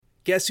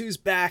Guess who's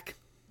back?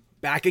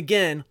 Back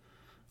again.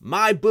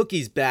 My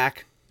bookie's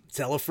back.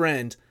 Tell a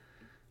friend.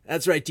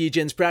 That's right,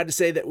 Degens. Proud to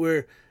say that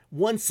we're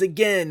once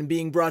again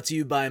being brought to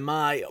you by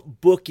my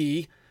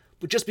bookie.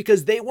 But just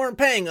because they weren't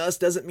paying us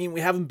doesn't mean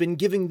we haven't been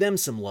giving them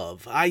some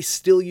love. I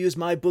still use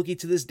my bookie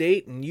to this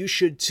date, and you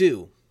should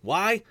too.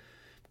 Why?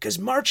 Because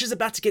March is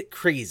about to get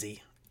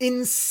crazy.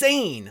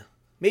 Insane.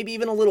 Maybe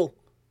even a little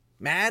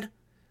mad.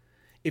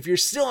 If you're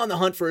still on the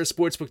hunt for a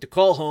sportsbook to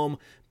call home,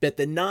 bet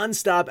the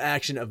non-stop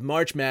action of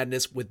March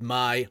Madness with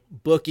my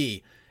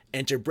bookie.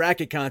 Enter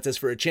bracket contests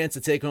for a chance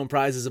to take home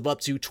prizes of up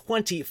to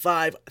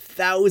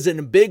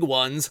 25,000 big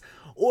ones,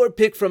 or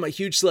pick from a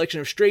huge selection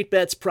of straight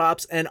bets,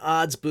 props, and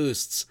odds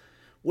boosts.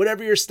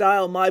 Whatever your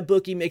style, my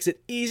bookie makes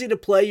it easy to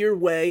play your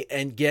way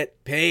and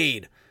get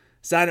paid.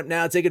 Sign up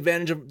now, take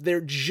advantage of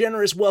their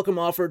generous welcome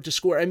offer to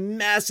score a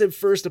massive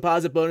first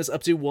deposit bonus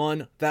up to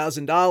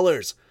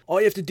 $1,000. All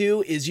you have to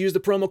do is use the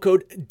promo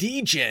code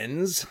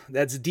DEGENS,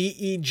 that's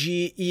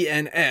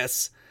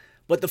DEGENS,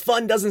 but the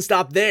fun doesn't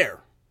stop there.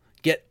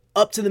 Get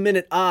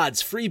up-to-the-minute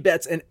odds, free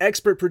bets, and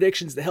expert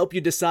predictions to help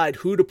you decide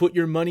who to put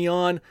your money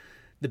on.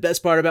 The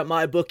best part about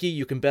MyBookie,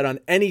 you can bet on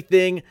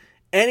anything,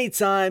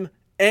 anytime,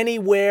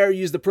 anywhere.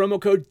 Use the promo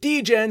code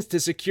DEGENS to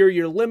secure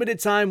your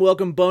limited-time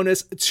welcome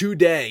bonus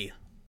today.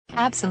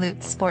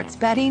 Absolute sports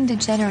betting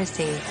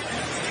degeneracy.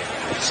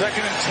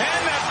 Second and 10,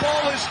 that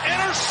ball is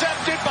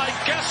intercepted by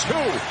guess who?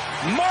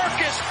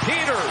 Marcus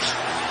Peters,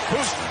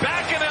 who's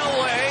back in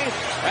L.A.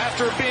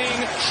 after being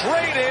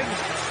traded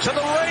to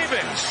the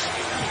Ravens.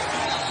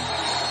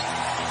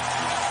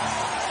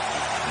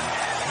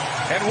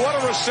 And what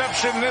a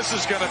reception this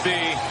is going to be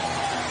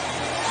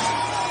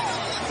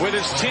with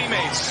his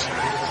teammates.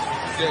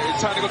 Yeah,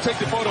 it's time to go take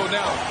the photo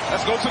now.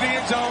 Let's go to the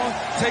end zone,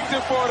 take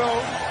the photo.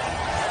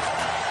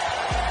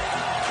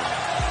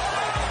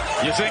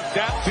 You think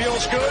that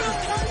feels good?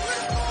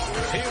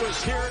 He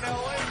was here in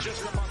L.A.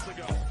 just a month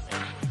ago.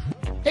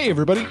 Hey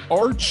everybody,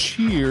 Arch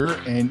here,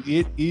 and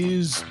it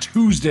is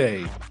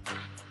Tuesday.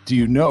 Do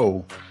you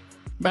know?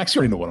 Max, you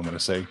already know what I'm going to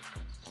say.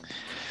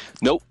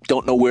 Nope.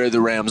 Don't know where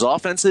the Rams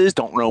offense is.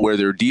 Don't know where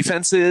their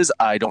defense is.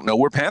 I don't know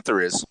where Panther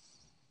is.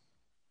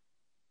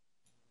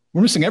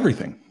 We're missing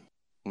everything.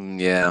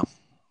 Yeah.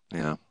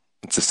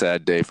 It's a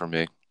sad day for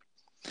me.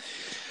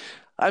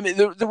 I mean,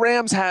 the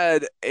Rams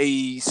had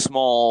a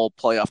small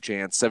playoff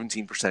chance,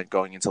 17%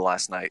 going into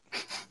last night.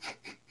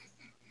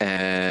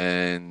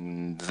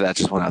 And that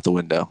just went out the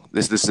window.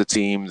 This is a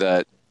team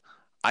that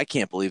I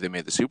can't believe they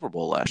made the Super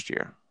Bowl last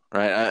year.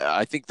 Right?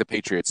 I think the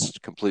Patriots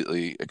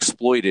completely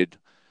exploited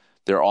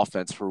their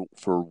offense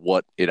for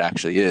what it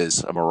actually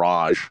is, a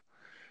mirage.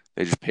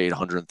 They just paid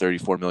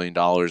 $134 million,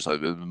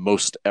 the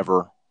most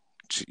ever,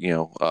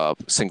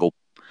 single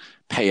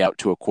payout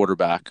to a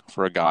quarterback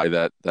for a guy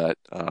that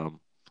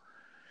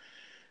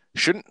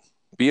shouldn't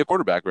be a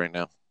quarterback right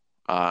now.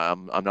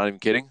 I'm not even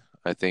kidding.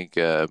 I think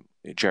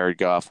Jared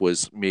Goff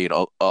was made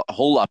a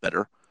whole lot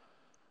better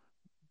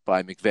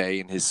by McVay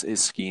and his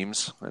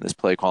schemes and his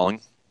play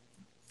calling.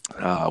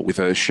 With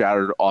a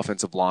shattered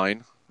offensive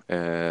line,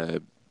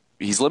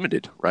 he's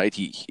limited, right?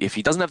 If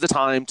he doesn't have the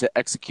time to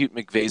execute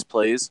McVay's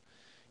plays,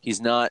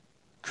 he's not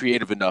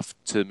creative enough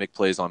to make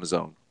plays on his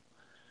own,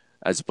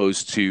 as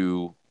opposed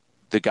to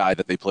the guy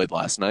that they played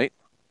last night,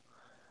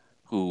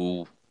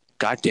 who,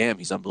 goddamn,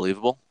 he's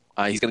unbelievable.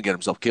 He's going to get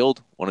himself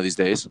killed one of these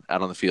days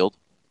out on the field.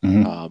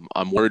 Mm-hmm.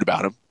 I'm worried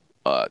about him.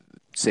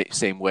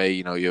 Same way,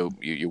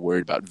 you're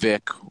worried about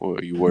Vic,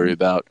 or you worry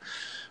about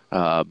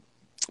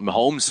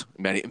Mahomes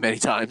many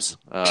times.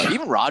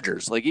 Even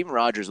Rodgers, not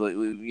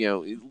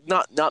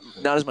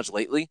as much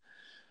lately,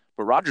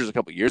 but Rodgers a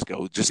couple of years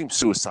ago just seemed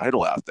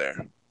suicidal out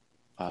there.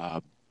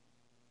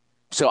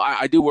 So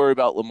I do worry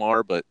about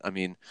Lamar, but I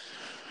mean,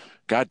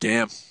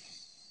 goddamn,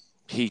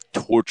 he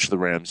torched the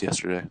Rams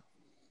yesterday.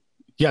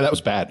 Yeah, that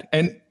was bad.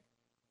 And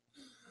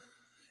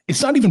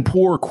it's not even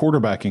poor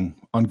quarterbacking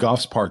on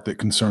Goff's part that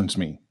concerns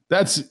me.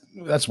 That's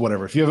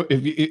whatever.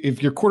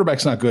 If your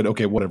quarterback's not good,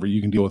 okay, whatever,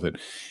 you can deal with it.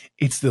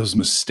 It's those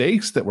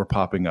mistakes that were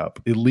popping up,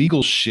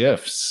 illegal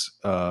shifts,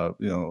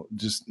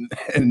 just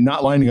and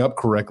not lining up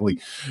correctly.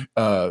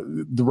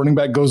 The running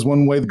back goes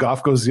one way, the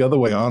Goff goes the other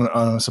way on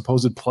a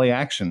supposed play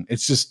action.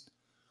 It's just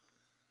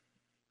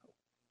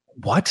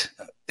what?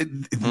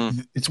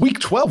 It's week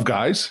 12,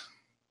 guys.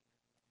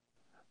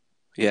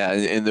 Yeah,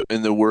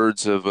 in the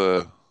words of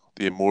the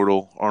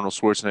immortal Arnold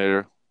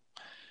Schwarzenegger,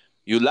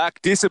 you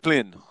lack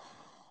discipline.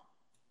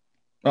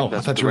 Oh,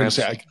 I thought you were going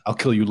to say, I'll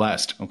kill you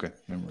last. Okay.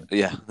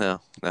 Yeah, no.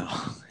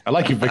 I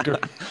like you, Victor.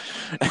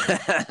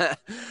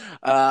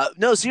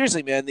 No,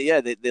 seriously, man.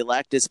 They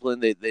lack discipline.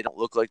 They don't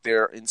look like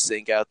they're in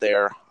sync out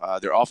there.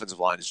 Their offensive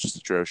line is just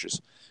atrocious.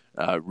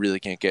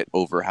 Really can't get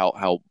over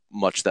how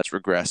much that's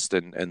regressed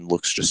and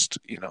looks just,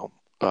 it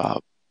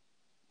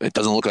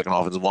doesn't look like an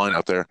offensive line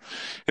out there.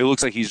 It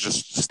looks like he's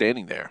just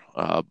standing there,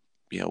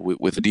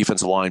 with the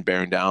defensive line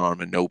bearing down on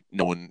him and no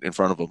one in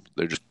front of him.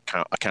 They're just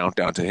a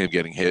countdown to him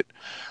getting hit.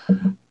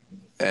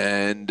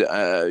 And,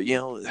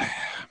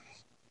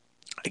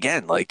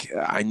 again, like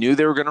I knew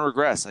they were going to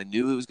regress. I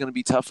knew it was going to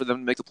be tough for them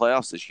to make the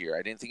playoffs this year.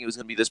 I didn't think it was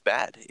going to be this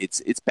bad.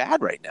 It's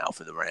bad right now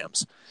for the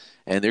Rams,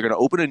 and they're going to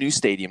open a new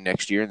stadium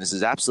next year. And this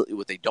is absolutely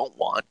what they don't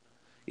want.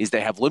 Is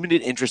they have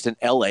limited interest in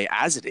LA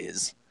as it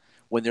is.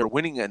 When they're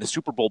winning in a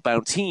Super Bowl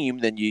bound team,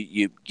 then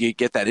you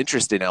get that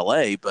interest in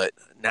LA. But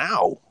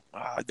now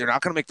they're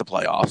not going to make the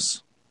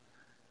playoffs.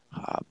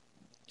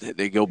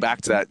 They go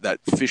back to that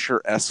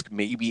Fisher-esque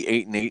maybe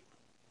 8-8,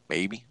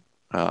 maybe.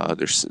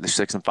 They're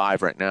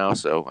 6-5 right now,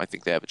 so I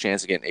think they have a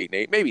chance of getting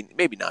 8-8,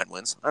 maybe 9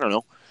 wins. I don't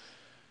know.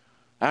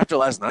 After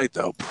last night,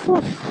 though,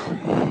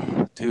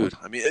 dude.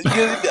 I mean,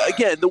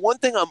 again, the one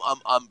thing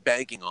I'm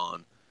banking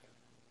on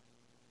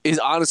is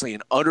honestly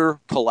an utter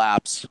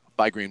collapse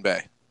by Green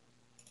Bay.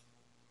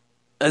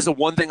 That's the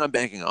one thing I'm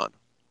banking on.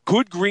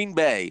 Could Green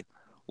Bay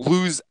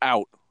lose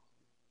out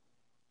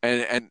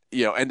and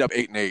end up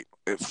 8-8?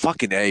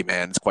 Fucking A,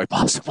 man. It's quite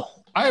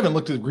possible. I haven't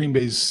looked at Green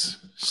Bay's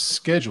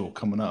schedule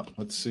coming up.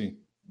 Let's see.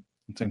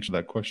 Let's answer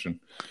that question.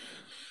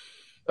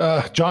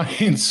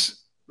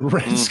 Giants,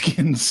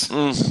 Redskins.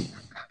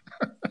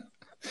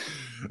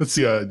 Let's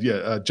see.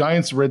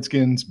 Giants,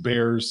 Redskins,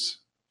 Bears,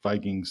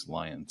 Vikings,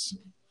 Lions.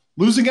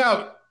 Losing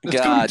out. That's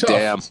God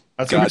damn.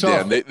 That's God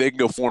damn. They can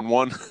go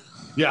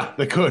 4-1. Yeah,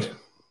 they could.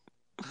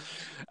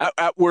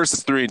 At worst,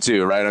 it's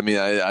 3-2, right? I mean,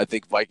 I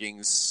think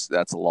Vikings,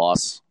 that's a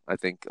loss. I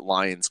think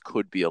Lions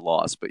could be a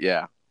loss, but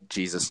yeah,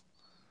 Jesus.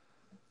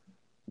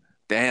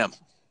 Damn.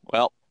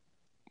 Well,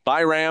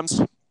 bye,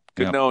 Rams.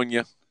 Good knowing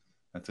you.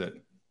 That's it.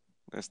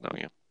 Nice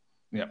knowing you.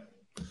 Yeah.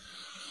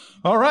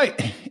 All right,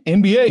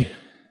 NBA.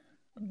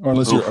 Or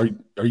unless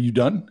are you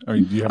done? Or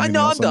do you have anything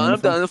else I'm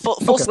done. Full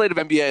Okay. slate of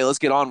NBA. Let's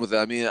get on with it.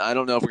 I mean, I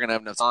don't know if we're gonna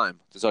have enough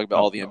time to talk about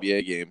all the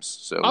NBA games.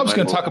 So I was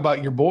going to talk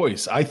about your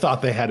boys. I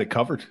thought they had it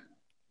covered.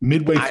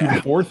 Midway through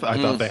the fourth, I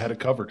thought they had it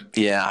covered.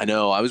 Yeah, I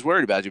know. I was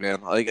worried about you,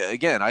 man. Like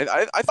again,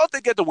 I thought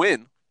they'd get the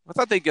win. I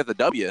thought they'd get the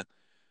W,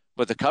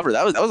 but the cover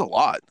that was a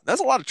lot.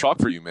 That's a lot of chalk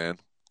for you, man.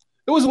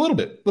 It was a little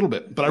bit,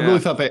 but I really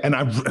thought they. And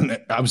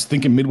I was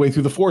thinking midway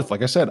through the fourth.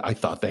 Like I said, I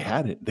thought they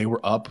had it. They were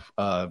up.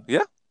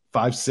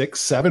 5, 6,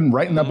 7,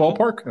 right in that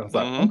ballpark. And I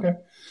thought, okay,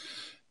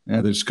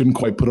 yeah, they just couldn't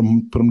quite put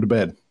them to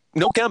bed.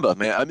 No Kemba,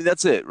 man. I mean,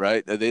 that's it,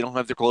 right? They don't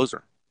have their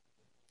closer.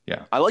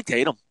 Yeah, I like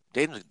Tatum.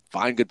 Tatum's a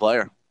fine, good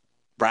player.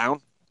 Brown,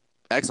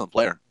 excellent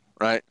player,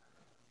 right?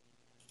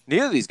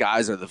 Neither of these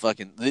guys are the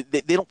fucking.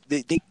 They don't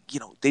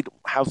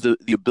have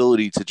the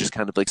ability to just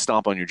kind of like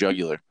stomp on your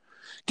jugular.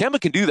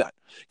 Kemba can do that.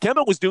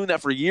 Kemba was doing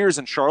that for years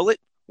in Charlotte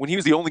when he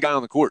was the only guy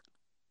on the court.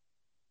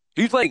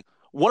 He was playing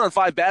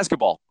 1-on-5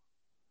 basketball.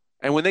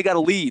 And when they got a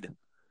lead,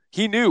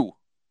 he knew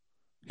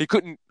he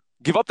couldn't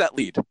give up that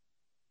lead.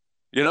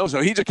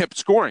 So he just kept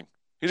scoring.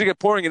 He just kept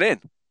pouring it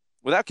in.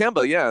 Without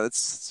Kemba, yeah,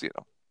 that's.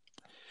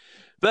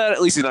 But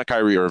at least he's not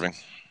Kyrie Irving.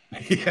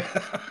 Yeah,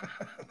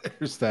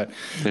 there's that.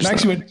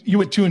 Max, you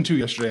went 2-2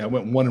 yesterday. I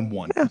went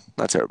 1-1. Yeah,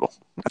 not terrible.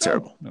 Not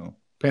terrible. No,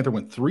 Panther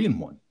went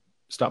 3-1.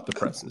 Stop the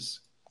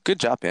presses. Good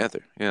job,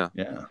 Panther. Yeah.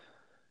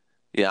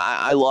 Yeah.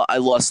 I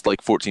lost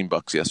like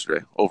 $14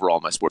 yesterday overall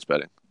in my sports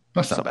betting.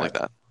 That's not something bad. like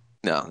that.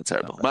 No, that's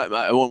terrible.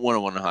 I went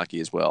 1-1 in hockey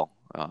as well.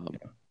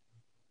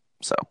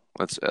 So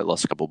I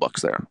lost a couple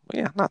bucks there. But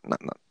yeah, not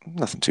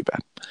nothing too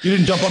bad. You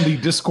didn't jump on the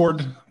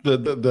Discord,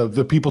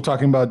 the people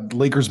talking about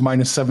Lakers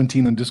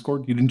 -17 on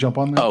Discord. You didn't jump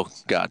on that? Oh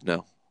God,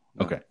 no.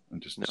 Okay,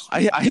 No.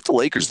 I hit the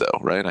Lakers though,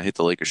 right? I hit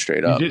the Lakers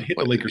straight up. You did hit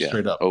the Lakers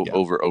straight up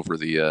over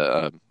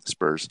the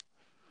Spurs.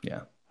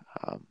 Yeah.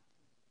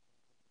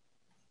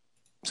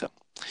 So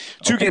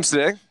 2 games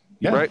today.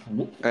 Yeah. Right.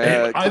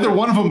 Either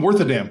one of them worth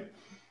a damn.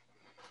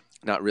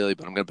 Not really,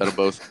 but I'm going to bet them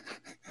both.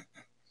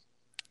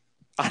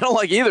 I don't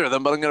like either of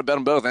them, but I'm going to bet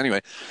them both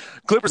anyway.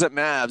 Clippers at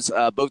Mavs.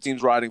 Both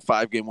teams riding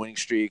 5-game winning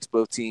streaks.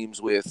 Both teams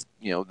with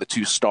the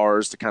 2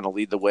 stars to kind of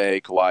lead the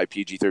way. Kawhi,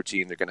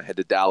 PG-13. They're going to head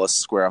to Dallas,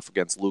 square off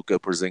against Luka,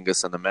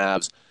 Porzingis, and the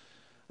Mavs.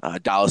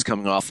 Dallas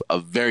coming off a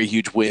very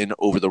huge win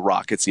over the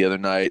Rockets the other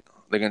night.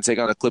 They're going to take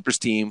on a Clippers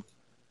team.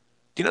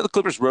 Do you know the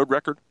Clippers' road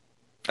record?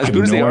 I have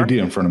no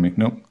idea in front of me.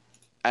 Nope.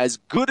 As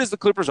good as the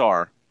Clippers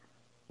are,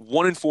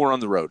 1-4 on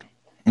the road.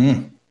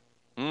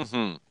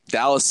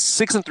 Dallas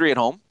 6-3 at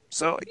home,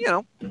 so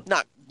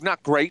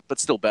not great, but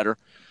still better.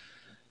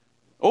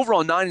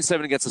 Overall,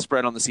 9-7 against the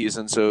spread on the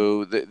season,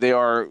 so they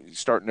are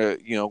starting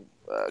to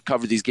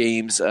cover these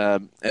games,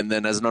 and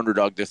then as an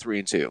underdog, they're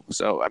 3-2.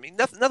 So I mean,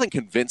 nothing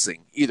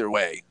convincing either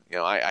way.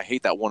 I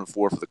hate that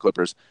 1-4 for the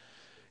Clippers.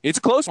 It's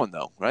a close one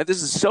though, right?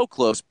 This is so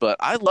close, but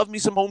I love me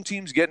some home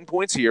teams getting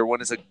points here when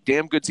it's a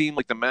damn good team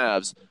like the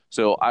Mavs.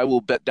 So I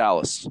will bet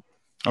Dallas.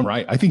 All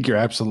right. I think you're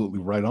absolutely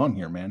right on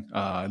here, man.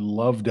 I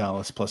love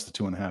Dallas plus the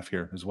 2.5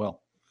 here as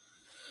well.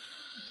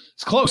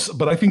 It's close,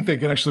 but I think they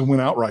can actually win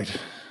outright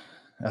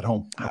at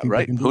home.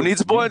 Right. Who needs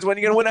the points when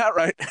you're going to win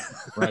outright?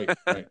 Right.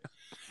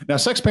 Now,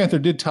 Sex Panther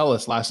did tell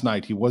us last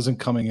night he wasn't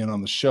coming in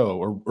on the show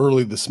or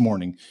early this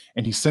morning,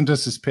 and he sent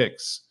us his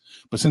picks.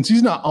 But since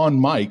he's not on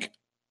mic,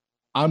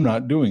 I'm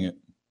not doing it.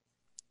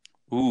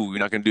 Ooh, you're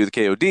not going to do the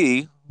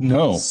KOD.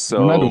 No,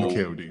 so I'm not doing the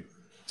KOD.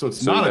 So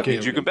not a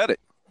KOD. You can bet it.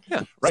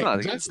 Yeah,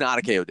 right. It's not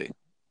a KOD.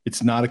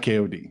 It's not a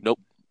KOD. Nope.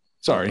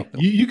 Sorry,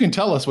 you can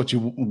tell us what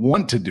you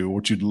want to do,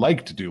 what you'd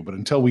like to do, but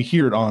until we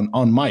hear it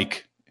on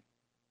mic,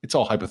 it's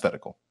all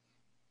hypothetical.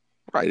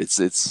 Right.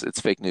 It's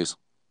fake news.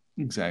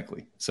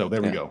 Exactly. So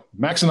there we go.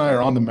 Max and I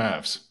are on the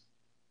Mavs,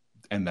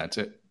 and that's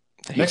it.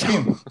 Next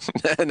game.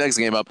 Next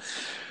game up.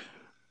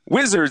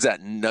 Wizards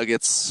at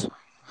Nuggets.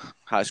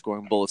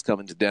 High-scoring Bullets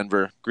coming to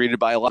Denver, greeted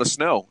by a lot of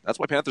snow. That's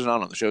why Panthers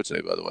not on the show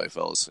today, by the way,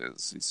 fellas.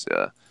 He's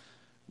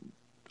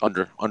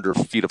under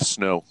feet of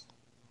snow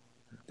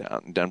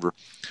down in Denver.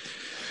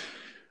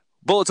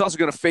 Bullets also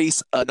going to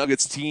face a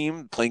Nuggets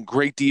team playing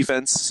great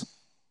defense.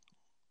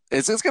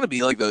 It's going to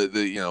be like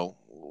the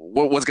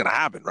what's going to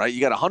happen, right?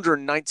 You got a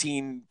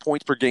 119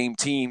 points per game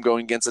team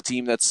going against a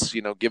team that's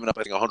giving up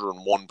I think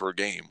 101 per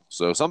game.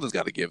 So something's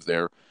got to give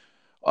there.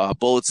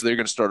 Bullets, they're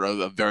going to start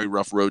a very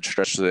rough road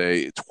stretch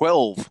today.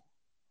 12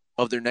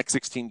 of their next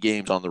 16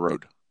 games on the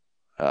road.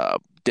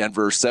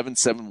 Denver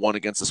 7-7-1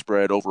 against the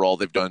spread. Overall,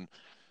 they've done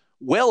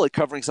well at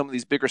covering some of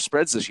these bigger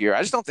spreads this year.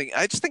 I just think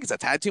it's a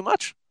tad too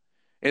much.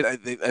 And I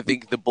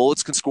think the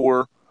Bullets can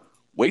score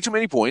way too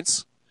many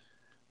points.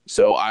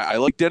 So I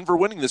like Denver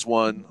winning this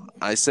one.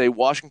 I say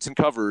Washington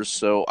covers,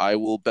 so I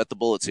will bet the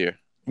Bullets here.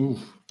 Ooh,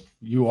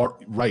 you are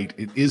right.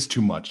 It is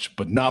too much,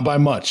 but not by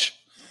much.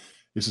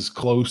 This is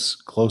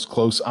close.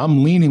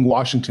 I'm leaning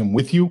Washington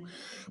with you,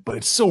 but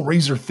it's so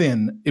razor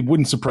thin. It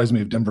wouldn't surprise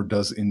me if Denver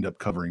does end up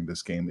covering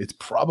this game. It's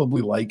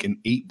probably like an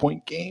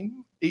 8-point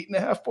game,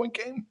 8.5-point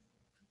game.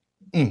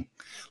 A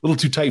little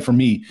too tight for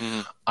me.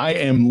 Mm-hmm. I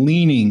am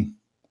leaning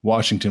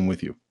Washington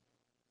with you.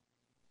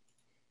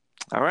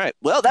 All right.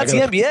 Well, that's the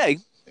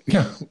NBA.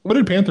 Yeah. What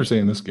did Panther say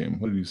in this game?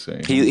 What did he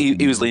say?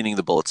 He was leaning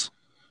the Bullets.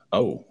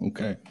 Oh,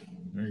 okay.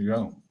 There you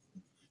go.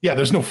 Yeah,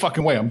 there's no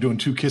fucking way I'm doing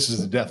 2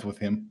 kisses of death with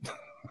him.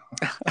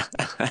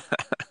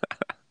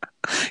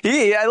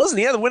 Listen,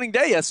 he had a winning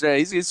day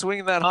yesterday. He's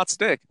swinging that hot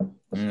stick.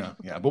 Yeah.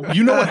 But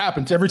you know what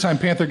happens every time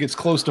Panther gets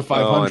close to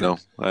 500? Oh,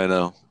 I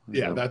know.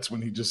 Yeah, that's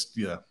when he just,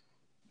 I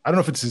don't know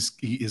if it's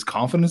his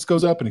confidence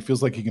goes up and he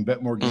feels like he can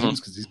bet more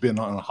games because he's been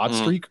on a hot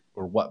streak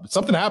or what. But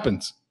something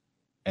happens,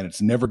 and it's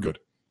never good.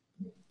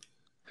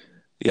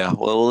 Yeah,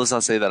 well, let's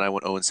not say that I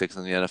went 0-6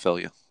 in the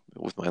NFL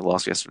with my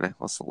loss yesterday.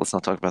 Let's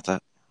not talk about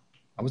that.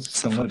 I was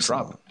just going to let it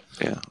drop.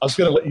 Yeah. I was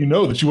going to let you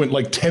know that you went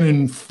like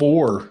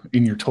 10-4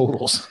 in your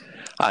totals.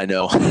 I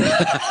know.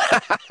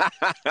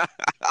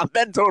 I'm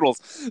betting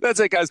totals. That's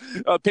it, guys.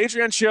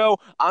 Patreon show.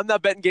 I'm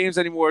not betting games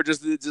anymore.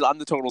 Just I'm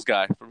the totals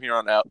guy from here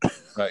on out.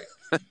 Right.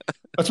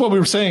 That's what we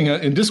were saying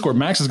in Discord.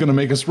 Max is going to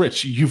make us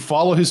rich. You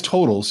follow his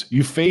totals.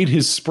 You fade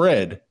his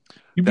spread.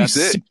 You'd be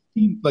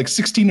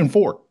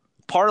 16-4.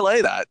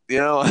 Parlay that,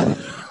 God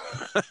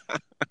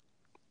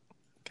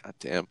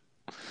damn.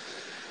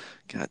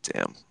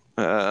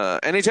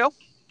 NHL?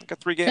 I got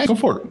 3 games. Yeah, go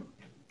for it.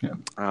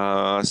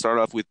 Yeah. Start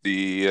off with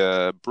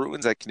the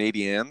Bruins at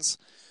Canadiens.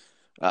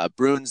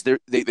 Bruins,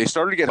 they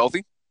started to get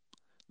healthy.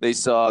 They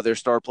saw their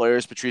star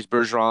players, Patrice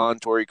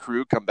Bergeron, Torrey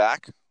Krug, come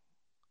back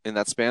in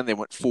that span. They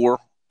went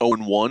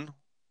 4-0-1.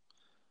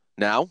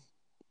 Now,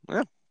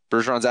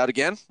 Bergeron's out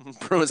again.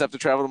 Bruins have to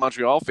travel to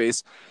Montreal,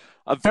 face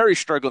a very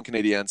struggling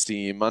Canadiens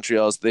team.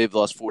 They've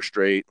lost 4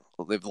 straight.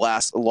 They've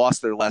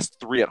lost their last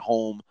 3 at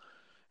home.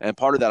 And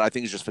part of that, I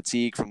think, is just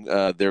fatigue from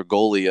their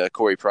goalie,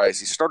 Corey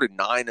Price. He started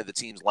 9 of the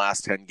team's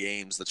last 10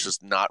 games. That's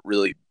just not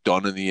really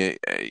done in the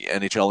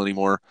NHL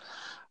anymore.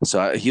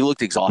 So he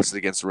looked exhausted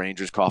against the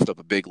Rangers, coughed up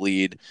a big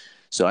lead.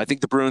 So I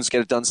think the Bruins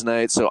get it done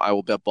tonight, so I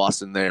will bet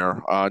Boston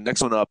there.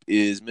 Next one up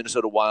is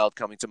Minnesota Wild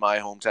coming to my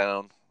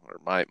hometown, or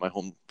my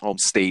home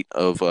state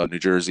of New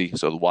Jersey.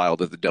 So the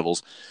Wild at the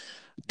Devils.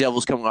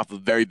 Devils coming off a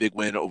very big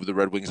win over the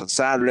Red Wings on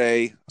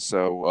Saturday.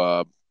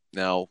 So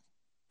now,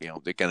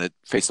 they're going to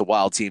face the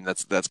Wild team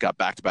that's got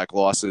back-to-back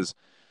losses.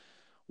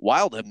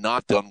 Wild have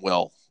not done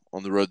well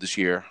on the road this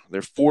year.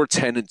 They're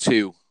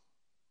 4-10-2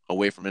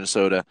 away from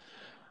Minnesota.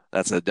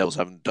 The Devils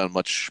haven't done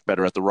much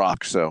better at the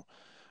Rock. So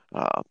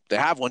they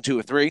have won 2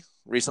 or 3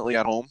 recently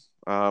at home.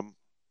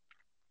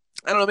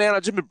 I don't know, man.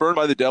 I've just been burned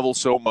by the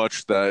Devils so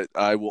much that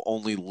I will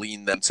only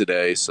lean them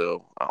today.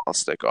 So I'll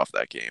stick off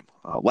that game.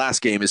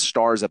 Last game is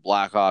Stars at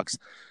Blackhawks.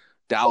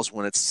 Dallas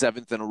won its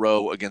 7th in a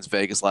row against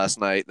Vegas last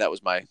night. That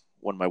was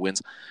one of my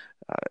wins.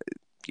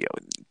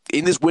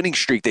 In this winning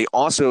streak, they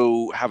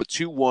also have a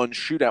 2-1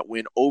 shootout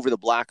win over the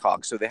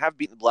Blackhawks. So they have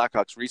beaten the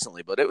Blackhawks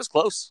recently, but it was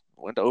close.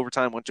 Went to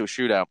overtime, went to a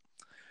shootout.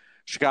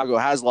 Chicago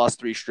has lost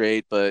 3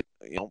 straight, but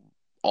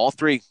all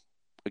 3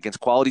 against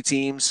quality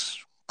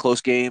teams, close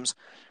games.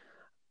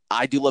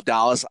 I do love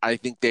Dallas. I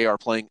think they are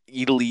playing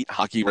elite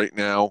hockey right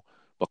now,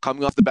 but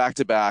coming off the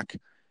back-to-back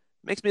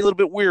makes me a little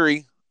bit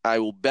weary. I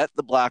will bet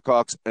the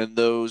Blackhawks, and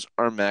those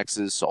are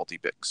Max's salty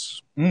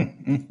picks.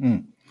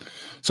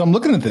 So I'm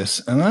looking at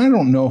this, and I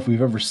don't know if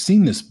we've ever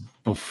seen this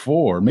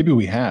before. Maybe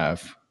we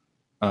have.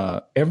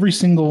 Every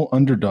single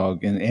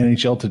underdog in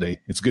NHL today,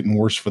 it's getting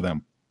worse for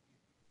them.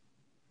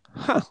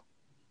 Huh.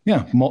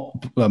 Yeah.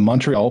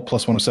 Montreal,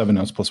 plus 107,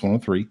 now it's plus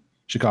 103.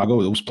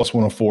 Chicago, it was plus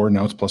 104,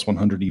 now it's plus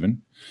 100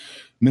 even.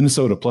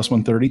 Minnesota, plus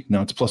 130,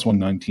 now it's plus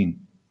 119.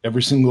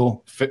 Every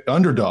single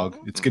underdog,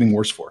 it's getting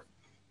worse for.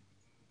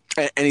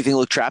 Anything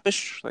look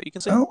trappish that you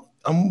can say? Oh,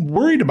 I'm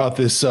worried about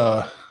this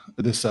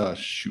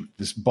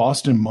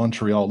Boston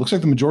Montreal. Looks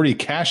like the majority of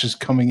cash is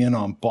coming in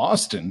on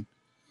Boston.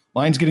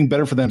 Line's getting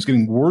better for them. It's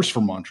getting worse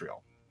for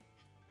Montreal.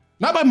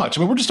 Not by much.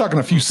 I mean, we're just talking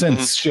a few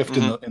cents shift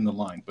in the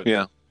line. But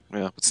yeah.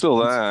 But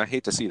still, I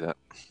hate to see that.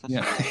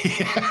 Yeah.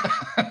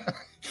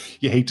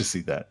 You hate to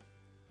see that.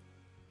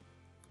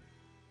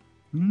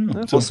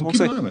 So we'll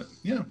keep an eye on it.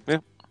 Yeah.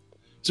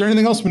 Is there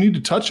anything else we need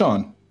to touch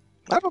on?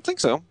 I don't think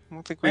so. I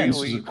don't think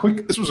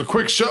this was a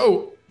quick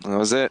show. That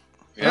was it.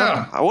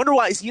 Yeah. I wonder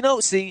why.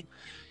 See,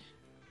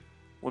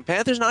 when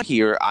Panther's not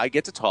here, I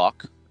get to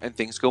talk, and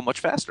things go much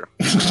faster.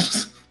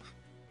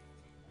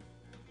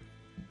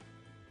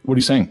 What are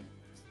you saying?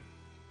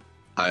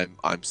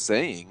 I'm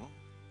saying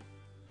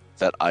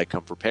that I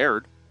come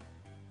prepared.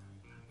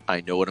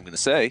 I know what I'm going to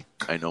say.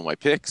 I know my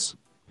picks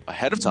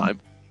ahead of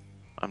time.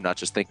 I'm not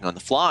just thinking on the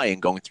fly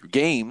and going through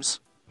games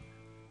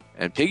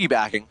and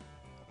piggybacking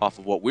off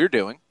of what we're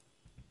doing.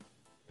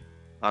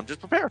 I'm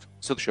just prepared,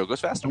 so the show goes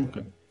faster.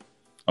 Okay.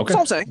 That's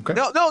all I'm saying.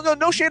 Okay.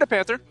 No shade at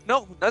Panther.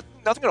 No,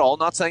 nothing at all.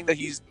 Not saying that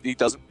he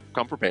doesn't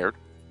come prepared.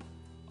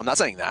 I'm not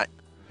saying that.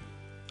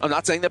 I'm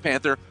not saying that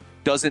Panther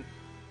doesn't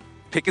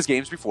pick his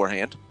games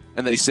beforehand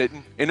and that he's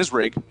sitting in his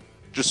rig,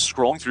 just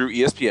scrolling through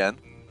ESPN,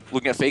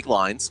 looking at fake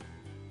lines,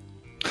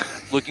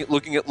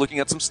 looking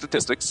at some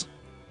statistics,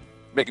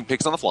 making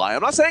picks on the fly.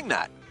 I'm not saying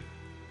that.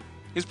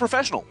 He's a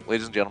professional,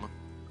 ladies and gentlemen.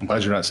 I'm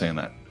glad you're not saying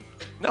that.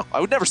 No, I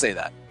would never say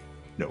that.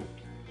 No.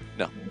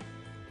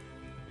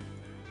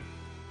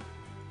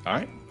 All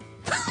right.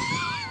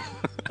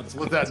 Let's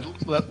let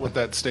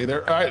that stay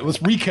there. All right, let's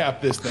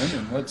recap this then,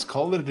 and let's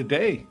call it a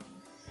day.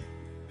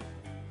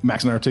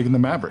 Max and I are taking the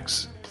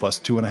Mavericks, plus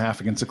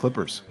 2.5 against the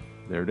Clippers.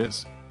 There it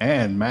is.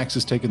 And Max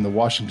is taking the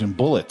Washington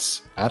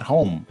Bullets at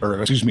home,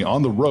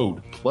 on the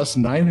road, plus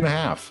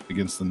 9.5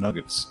 against the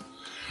Nuggets.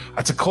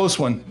 That's a close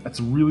one. That's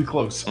really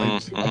close. I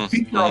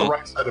think you're on the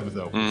right side of it,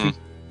 though.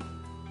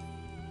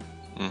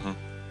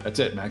 That's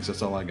it, Max.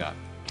 That's all I got.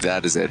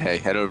 That is it. Hey,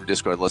 head over to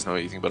Discord. Let us know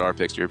what you think about our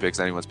picks, your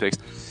picks, anyone's picks.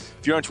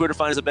 If you're on Twitter,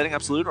 find us at Betting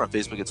Absolute, or on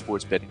Facebook at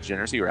Sports Betting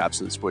Degeneracy or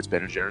Absolute Sports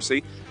Betting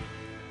Degeneracy.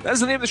 That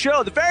is the name of the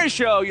show, the very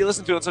show you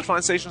listen to on such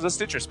fine stations as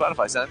Stitcher,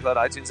 Spotify, SoundCloud,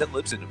 iTunes, and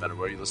Libsyn. No matter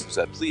where you listen to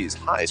that, please,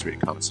 highest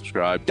rated, comment,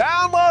 subscribe,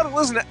 download, and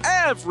listen to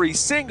every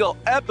single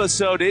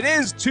episode. It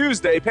is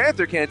Tuesday.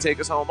 Panther can't take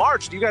us home.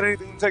 Arch, do you got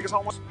anything to take us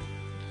home with?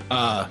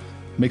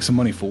 Make some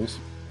money, fools.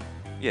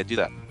 Yeah, do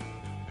that.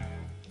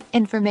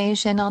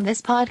 Information on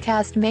this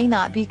podcast may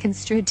not be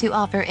construed to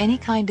offer any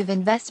kind of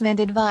investment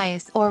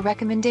advice or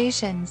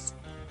recommendations.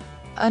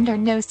 Under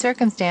no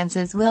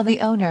circumstances will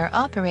the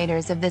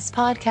owner-operators of this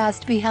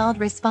podcast be held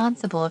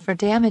responsible for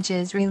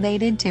damages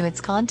related to its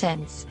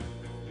contents.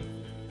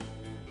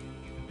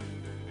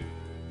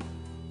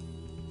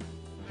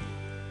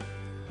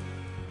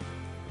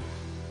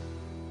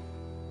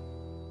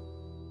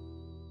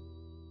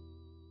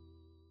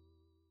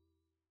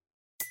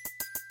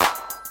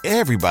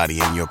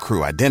 Everybody in your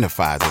crew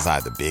identifies as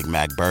either Big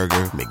Mac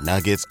Burger,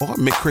 McNuggets, or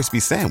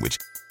McCrispy Sandwich.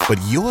 But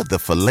you're the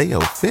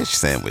Filet-O-Fish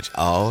Sandwich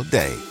all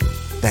day.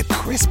 That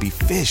crispy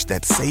fish,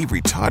 that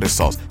savory tartar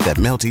sauce, that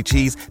melty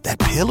cheese, that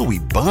pillowy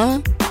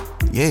bun.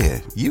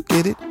 Yeah, you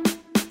get it.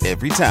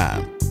 Every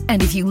time.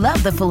 And if you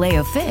love the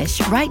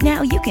Filet-O-Fish, right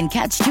now you can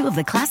catch 2 of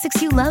the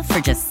classics you love for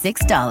just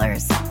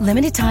 $6.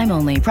 Limited time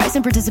only. Price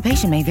and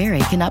participation may vary.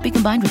 Cannot be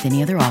combined with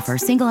any other offer.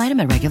 Single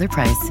item at regular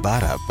price.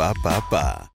 Ba-da-ba-ba-ba.